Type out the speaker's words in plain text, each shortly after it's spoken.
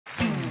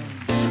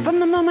From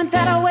the moment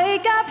that I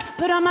wake up,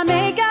 put on my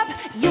makeup,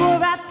 you were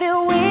right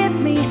there with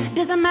me.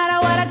 Doesn't matter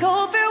what I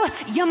go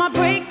through, you're my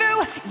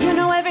breakthrough. You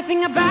know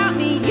everything about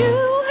me. You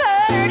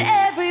heard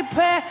every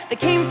prayer that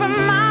came from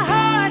my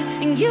heart,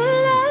 and you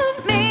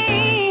love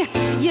me.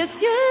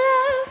 Yes, you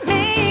love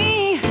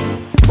me.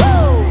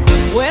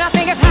 Woo! When I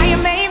think of how you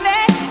made me,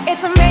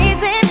 it's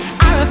amazing.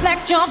 I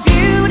reflect your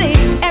beauty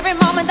every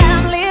moment that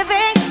I'm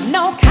living.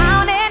 No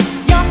counting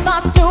your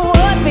thoughts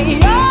toward me.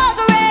 Your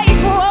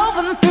grace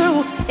woven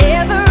through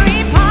every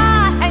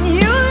part, and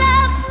you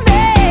love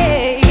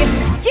me.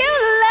 You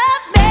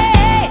love me.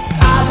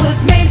 I was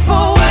made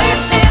for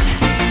worship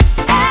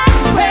and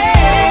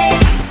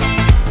praise,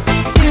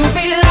 to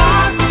be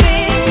lost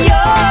in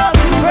your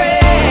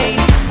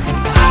embrace.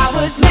 I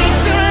was made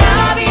to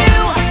love you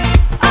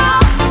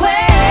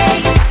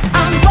always.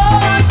 I'm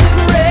born to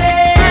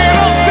praise. Stand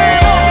up,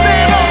 stand up,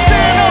 stand up,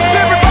 stand up,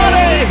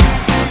 everybody.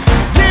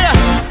 Yeah,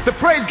 the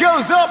praise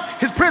goes up,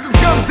 His presence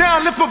comes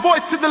down. Lift my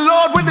voice to the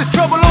Lord when there's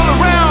trouble all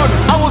around.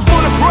 I was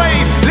born to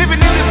praise,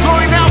 living in this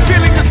glory now,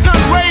 feeling the sun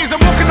rays. I'm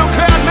walking on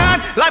cloud nine,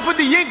 life with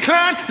the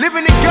incline,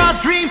 living in God's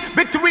dream,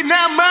 victory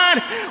now mine.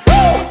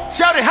 Woo!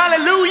 Shout it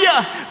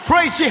hallelujah,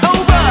 praise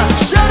Jehovah,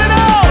 shout it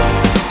out.